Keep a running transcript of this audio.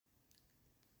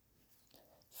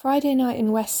Friday Night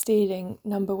in West Ealing,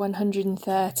 number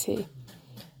 130,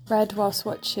 read whilst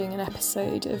watching an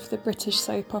episode of the British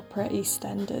soap opera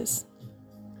EastEnders.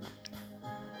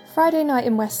 Friday Night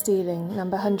in West Ealing,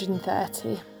 number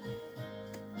 130.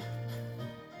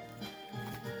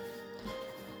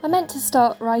 I meant to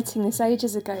start writing this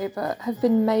ages ago, but have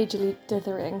been majorly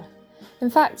dithering. In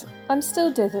fact, I'm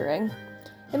still dithering.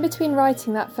 In between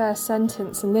writing that first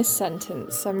sentence and this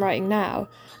sentence I'm writing now,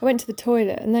 I went to the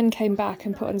toilet and then came back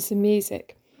and put on some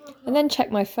music, and then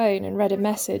checked my phone and read a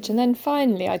message, and then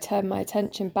finally I turned my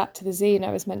attention back to the zine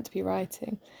I was meant to be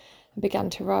writing and began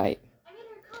to write.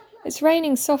 It's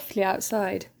raining softly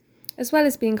outside, as well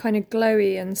as being kind of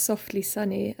glowy and softly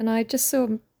sunny, and I just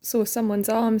saw someone's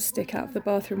arm stick out of the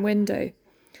bathroom window,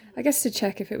 I guess to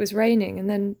check if it was raining, and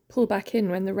then pull back in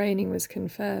when the raining was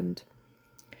confirmed.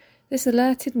 This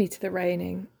alerted me to the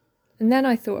raining, and then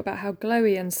I thought about how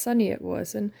glowy and sunny it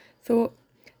was and thought,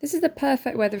 this is the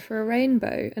perfect weather for a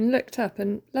rainbow, and looked up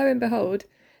and lo and behold,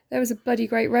 there was a bloody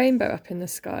great rainbow up in the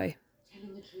sky.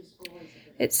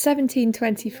 It's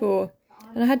 17:24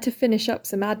 and I had to finish up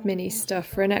some admin-y stuff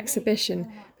for an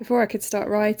exhibition before I could start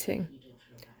writing.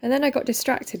 And then I got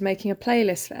distracted making a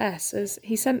playlist for S, as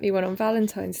he sent me one on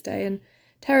Valentine's Day, and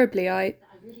terribly I,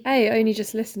 A, only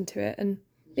just listened to it, and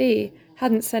B,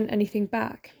 hadn't sent anything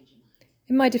back.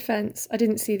 In my defence, I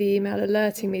didn't see the email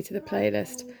alerting me to the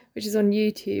playlist, which is on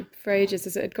YouTube for ages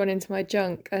as it had gone into my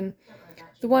junk, and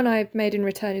the one I've made in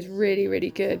return is really,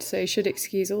 really good, so should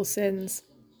excuse all sins.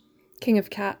 King of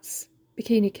Cats,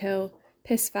 Bikini Kill,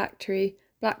 Piss Factory,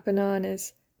 Black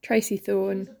Bananas, Tracy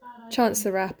Thorn, Chance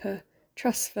the Rapper,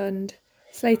 Trust Fund,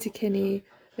 Slater Kinney,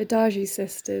 Adagio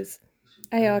Sisters,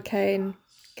 A.R. Kane,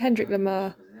 Kendrick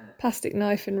Lamar, Plastic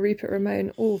Knife and Rupert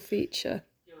Ramone all feature.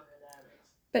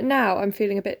 But now I'm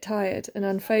feeling a bit tired and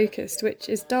unfocused, which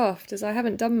is daft as I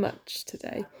haven't done much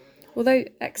today, although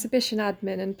exhibition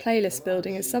admin and playlist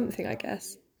building is something, I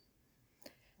guess.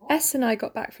 S and I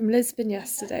got back from Lisbon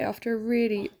yesterday after a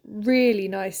really, really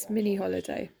nice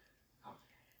mini-holiday.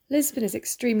 Lisbon is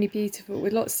extremely beautiful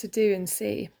with lots to do and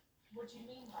see.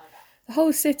 The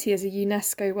whole city is a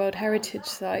UNESCO World Heritage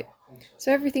Site,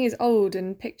 so everything is old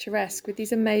and picturesque with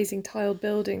these amazing tiled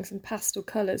buildings and pastel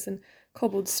colours and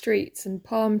cobbled streets and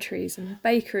palm trees and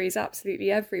bakeries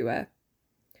absolutely everywhere.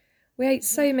 We ate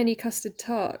so many custard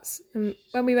tarts, and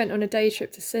when we went on a day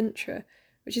trip to Sintra,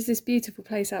 which is this beautiful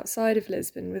place outside of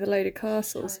Lisbon with a load of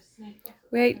castles,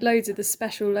 we ate loads of the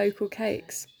special local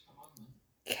cakes.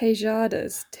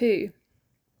 Queijadas too.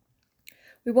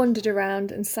 We wandered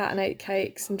around and sat and ate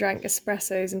cakes and drank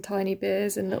espressos and tiny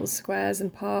beers in little squares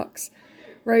and parks,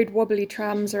 rode wobbly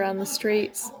trams around the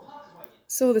streets,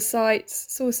 saw the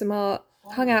sights, saw some art,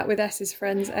 hung out with S's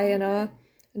friends A&R,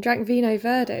 and drank vino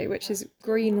verde, which is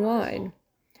green wine.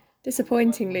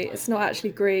 Disappointingly, it's not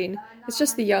actually green, it's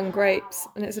just the young grapes,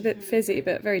 and it's a bit fizzy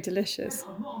but very delicious.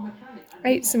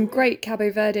 Ate some great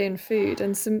Cabo Verdean food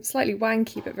and some slightly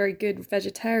wanky but very good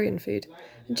vegetarian food,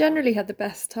 and generally had the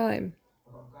best time.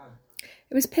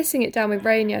 It was pissing it down with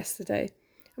rain yesterday,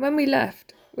 and when we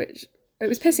left,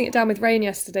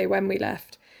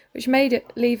 which made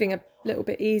it leaving a little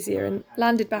bit easier, and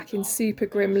landed back in super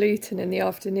grim Luton in the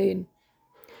afternoon.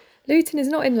 Luton is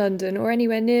not in London or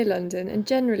anywhere near London, and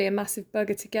generally a massive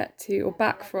bugger to get to or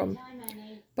back from.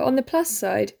 But on the plus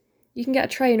side, you can get a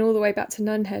train all the way back to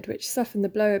Nunhead, which softened the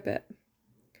blow a bit.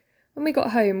 When we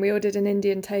got home, we ordered an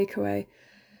Indian takeaway,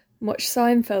 and watched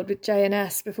Seinfeld with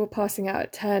J&S before passing out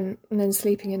at 10 and then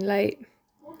sleeping in late.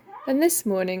 Then this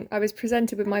morning I was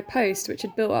presented with my post, which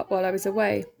had built up while I was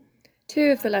away.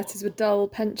 2 of the letters were dull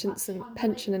pension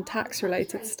and tax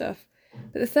related stuff,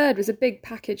 but the third was a big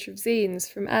package of zines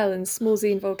from Elle and Small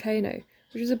Zine Volcano,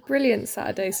 which was a brilliant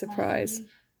Saturday surprise.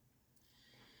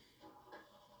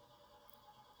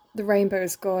 The rainbow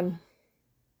is gone.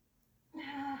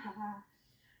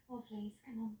 Oh, please,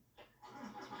 come on.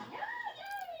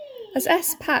 As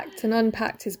S packed and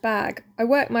unpacked his bag, I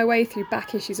worked my way through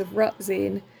back issues of Rut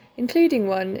Zine, including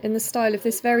one in the style of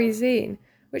this very zine,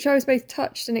 which I was both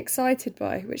touched and excited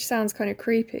by, which sounds kind of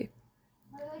creepy.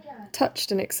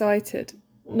 Touched and excited,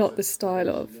 not the style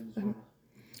of.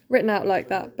 Written out like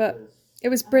that, but it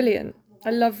was brilliant.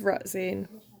 I love Rut Zine.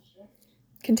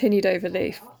 Continued over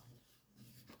leaf.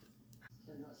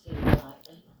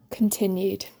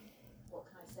 Continued.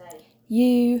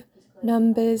 You,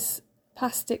 Numbers,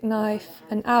 Plastic Knife,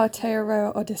 and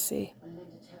Aotearoa Odyssey.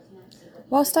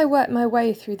 Whilst I worked my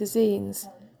way through the zines,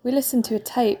 we listened to a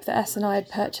tape that S and I had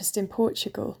purchased in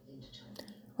Portugal.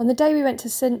 On the day we went to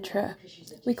Sintra,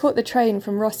 we caught the train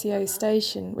from Rossio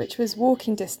station, which was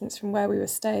walking distance from where we were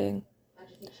staying.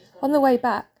 On the way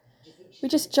back, We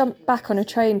just jumped back on a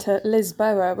train to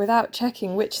Lisboa without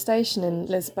checking which station in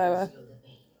Lisboa.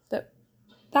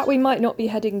 That we might not be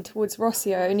heading towards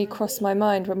Rossio only crossed my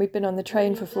mind when we'd been on the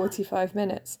train for 45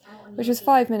 minutes, which was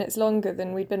 5 minutes longer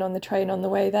than we'd been on the train on the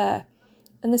way there,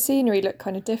 and the scenery looked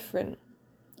kind of different.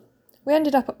 We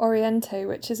ended up at Oriente,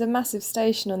 which is a massive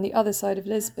station on the other side of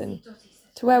Lisbon,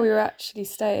 to where we were actually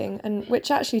staying, and which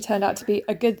actually turned out to be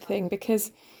a good thing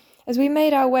because as we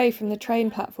made our way from the train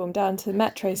platform down to the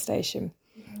metro station,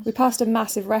 we passed a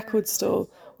massive record stall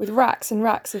with racks and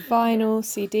racks of vinyl,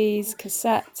 CDs,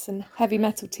 cassettes and heavy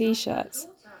metal t-shirts.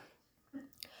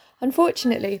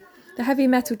 Unfortunately, the heavy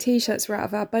metal t-shirts were out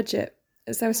of our budget,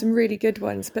 as there were some really good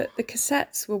ones, but the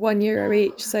cassettes were €1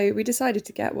 each, so we decided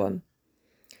to get one.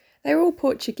 They were all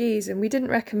Portuguese and we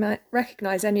didn't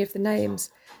recognise any of the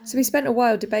names, so we spent a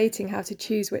while debating how to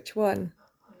choose which one.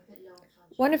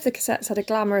 One of the cassettes had a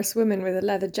glamorous woman with a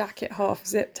leather jacket half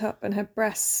zipped up and her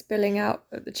breasts spilling out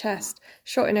at the chest,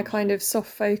 shot in a kind of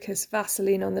soft focus,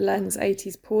 Vaseline on the lens,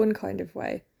 80s porn kind of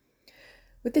way.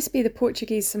 Would this be the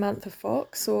Portuguese Samantha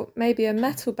Fox, or maybe a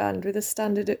metal band with a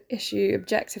standard issue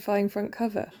objectifying front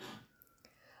cover?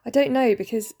 I don't know,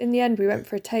 because in the end we went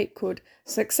for a tape called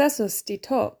Successos de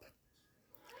Top.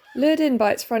 Lured in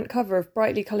by its front cover of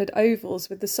brightly coloured ovals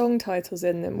with the song titles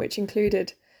in them, which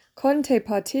included Conte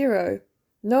Partiro,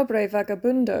 Nobre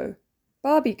Vagabundo,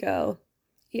 Barbie Girl,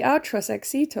 E Outros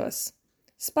Exitos,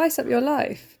 Spice Up Your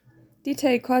Life,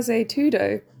 Dite Quasi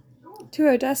Tudo,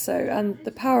 Tuo Deso, and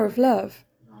The Power of Love.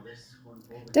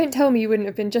 Don't tell me you wouldn't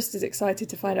have been just as excited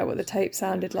to find out what the tape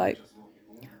sounded like.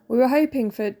 We were hoping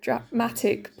for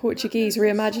dramatic Portuguese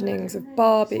reimaginings of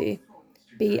Barbie,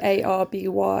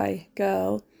 Barby,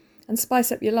 girl, and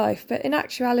Spice Up Your Life, but in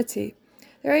actuality,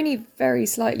 they're only very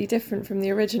slightly different from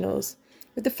the originals,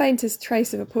 with the faintest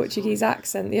trace of a Portuguese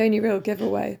accent the only real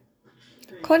giveaway.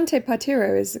 Conte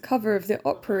Partiro is the cover of the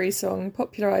opera song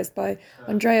popularised by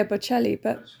Andrea Bocelli,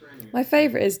 but my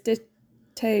favourite is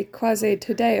Dite Quasi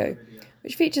Tudeo,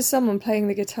 which features someone playing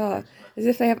the guitar as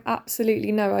if they have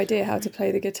absolutely no idea how to play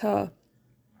the guitar.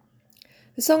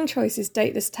 The song choices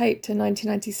date this tape to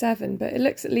 1997, but it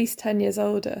looks at least 10 years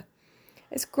older.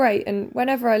 It's great, and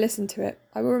whenever I listen to it,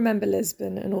 I will remember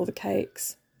Lisbon and all the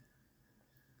cakes.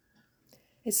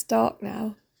 It's dark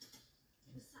now.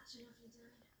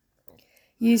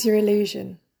 Use your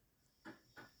illusion.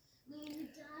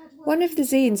 One of the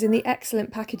zines in the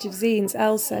excellent package of zines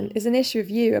Elle sent is an issue of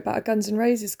You about a Guns N'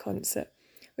 Roses concert,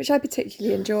 which I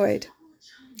particularly enjoyed.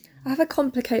 I have a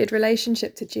complicated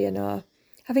relationship to GNR,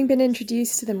 having been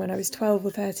introduced to them when I was 12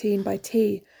 or 13 by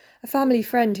T, a family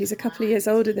friend who's a couple of years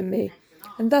older than me,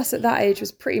 and thus at that age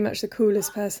was pretty much the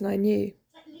coolest person I knew.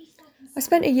 I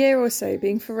spent a year or so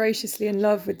being ferociously in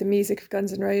love with the music of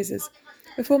Guns N' Roses,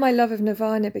 before my love of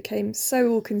Nirvana became so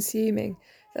all-consuming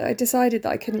that I decided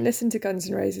that I couldn't listen to Guns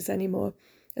N' Roses anymore,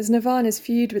 as Nirvana's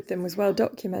feud with them was well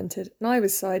documented, and I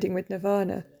was siding with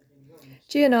Nirvana.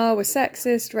 GNR were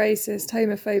sexist, racist,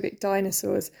 homophobic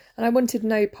dinosaurs, and I wanted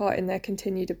no part in their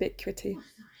continued ubiquity.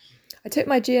 I took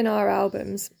my GNR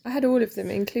albums, I had all of them,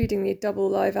 including the double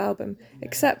live album,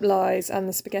 except Lies and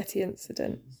The Spaghetti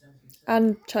Incident,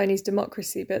 and Chinese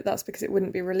Democracy, but that's because it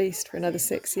wouldn't be released for another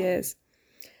 6 years,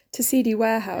 to CD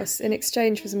Warehouse in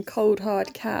exchange for some cold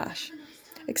hard cash,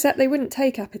 except they wouldn't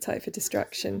take Appetite for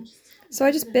Destruction, so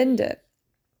I just binned it.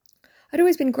 I'd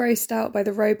always been grossed out by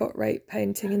the robot rape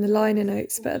painting in the liner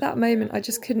notes, but at that moment I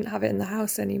just couldn't have it in the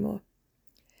house anymore.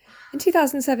 In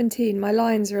 2017 my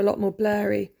lines are a lot more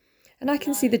blurry, and I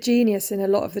can see the genius in a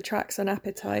lot of the tracks on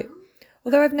Appetite,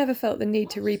 although I've never felt the need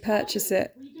to repurchase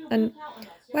it, and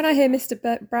when I hear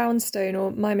Mr. Brownstone or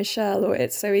My Michelle or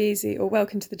It's So Easy or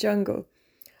Welcome to the Jungle,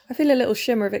 I feel a little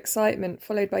shimmer of excitement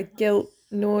followed by guilt,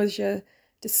 nausea,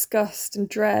 disgust and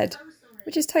dread,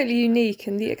 which is totally unique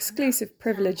and the exclusive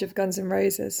privilege of Guns N'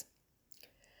 Roses.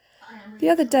 The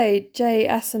other day, Jay,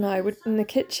 S and I were in the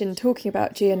kitchen talking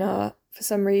about GNR for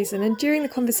some reason, and during the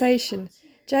conversation,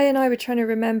 Jay and I were trying to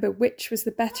remember which was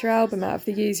the better album out of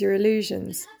the Use Your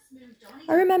Illusions.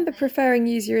 I remember preferring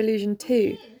Use Your Illusion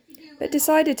 2, but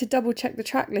decided to double-check the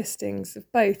track listings of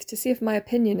both to see if my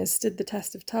opinion has stood the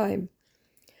test of time.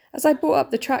 As I brought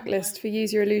up the track list for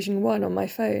Use Your Illusion 1 on my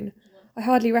phone, I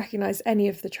hardly recognised any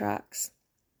of the tracks.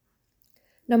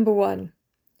 Number 1,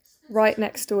 Right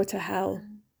Next Door to Hell.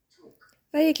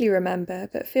 Vaguely remember,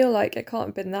 but feel like it can't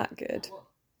have been that good.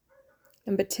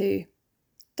 Number 2,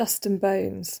 Dust and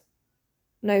Bones.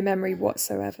 No memory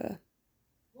whatsoever.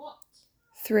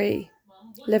 3,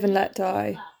 Live and Let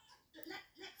Die.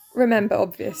 Remember,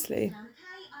 obviously.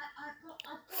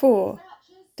 4,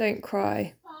 Don't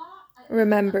Cry.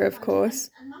 Remember, of course.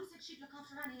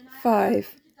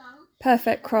 5,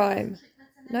 Perfect Crime.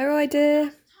 No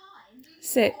idea.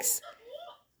 6.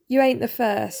 You Ain't the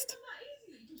First.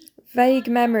 Vague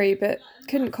memory, but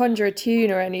couldn't conjure a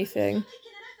tune or anything.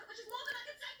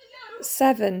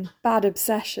 7. Bad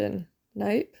Obsession.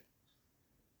 Nope.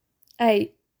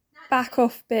 8. Back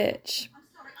Off Bitch.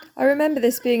 I remember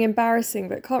this being embarrassing,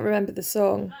 but can't remember the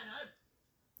song.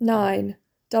 9.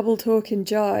 Double Talkin'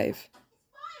 Jive.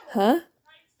 Huh?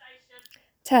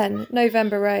 10.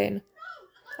 November Rain.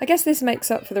 I guess this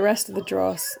makes up for the rest of the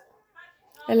dross.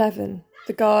 11.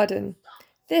 The Garden.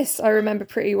 This I remember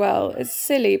pretty well. It's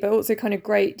silly, but also kind of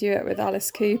great duet with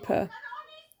Alice Cooper.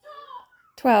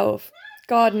 12.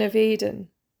 Garden of Eden.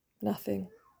 Nothing.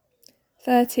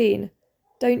 13.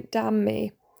 Don't Damn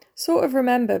Me. Sort of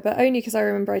remember, but only because I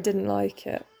remember I didn't like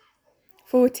it.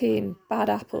 14. Bad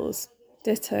Apples.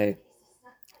 Ditto.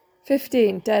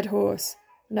 15. Dead Horse.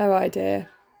 No idea.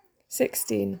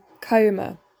 16.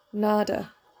 Coma.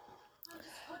 Nada.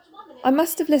 I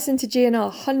must have listened to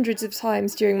GNR hundreds of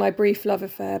times during my brief love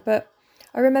affair, but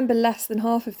I remember less than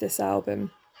half of this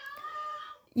album.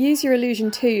 Use Your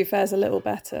Illusion 2 fares a little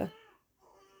better.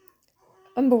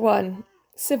 Number 1.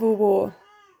 Civil War.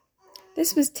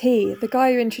 This was T, the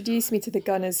guy who introduced me to the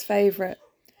Gunners' favourite.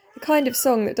 The kind of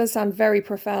song that does sound very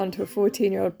profound to a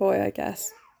 14-year-old boy, I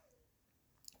guess.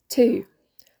 2.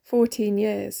 14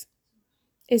 Years.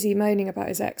 Izzy moaning about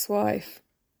his ex-wife.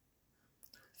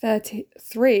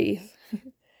 3.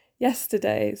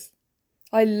 Yesterdays.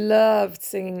 I loved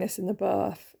singing this in the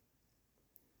bath.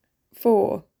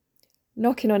 4.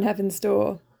 Knocking on Heaven's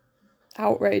Door.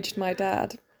 Outraged my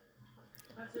dad.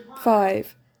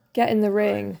 5. Get in the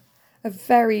Ring. A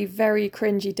very, very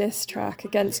cringy diss track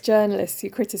against journalists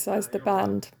who criticised the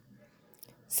band.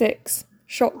 6.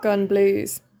 Shotgun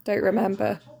Blues. Don't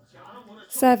remember.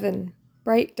 7.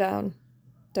 Breakdown.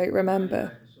 Don't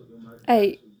remember.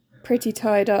 8. Pretty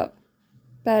Tied Up.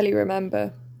 Barely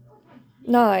remember.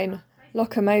 9.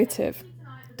 Locomotive.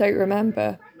 Don't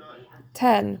remember.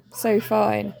 10. So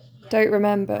Fine. Don't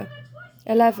remember.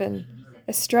 11.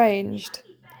 Estranged.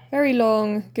 Very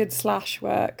long, good slash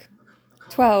work.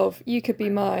 12. You Could Be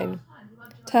Mine.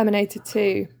 Terminator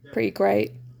 2. Pretty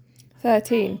great.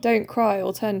 13. Don't Cry,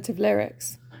 alternative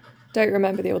lyrics. Don't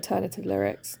remember the alternative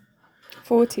lyrics.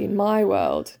 14. My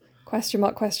World. Question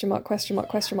mark, question mark, question mark,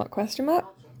 question mark, question mark.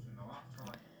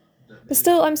 But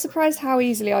still, I'm surprised how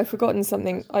easily I've forgotten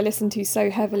something I listened to so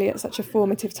heavily at such a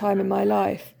formative time in my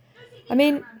life. I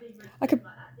mean, I could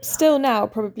still now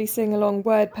probably sing along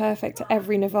word perfect to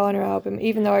every Nirvana album,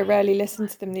 even though I rarely listen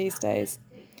to them these days.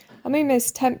 I'm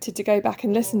almost tempted to go back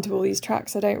and listen to all these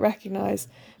tracks I don't recognise,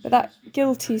 but that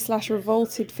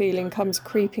guilty/revolted feeling comes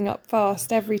creeping up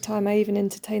fast every time I even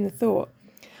entertain the thought.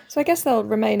 So I guess they'll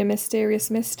remain a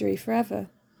mysterious mystery forever.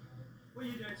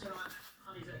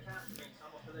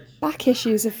 Back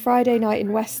issues of Friday Night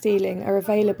in West Ealing are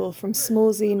available from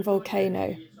Small Zine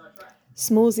Volcano.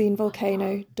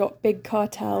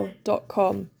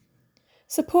 smallzinevolcano.bigcartel.com.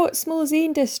 Support small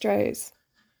zine distros.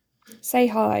 Say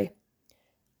hi.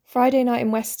 Friday Night in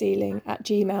West Ealing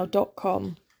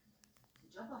 @gmail.com.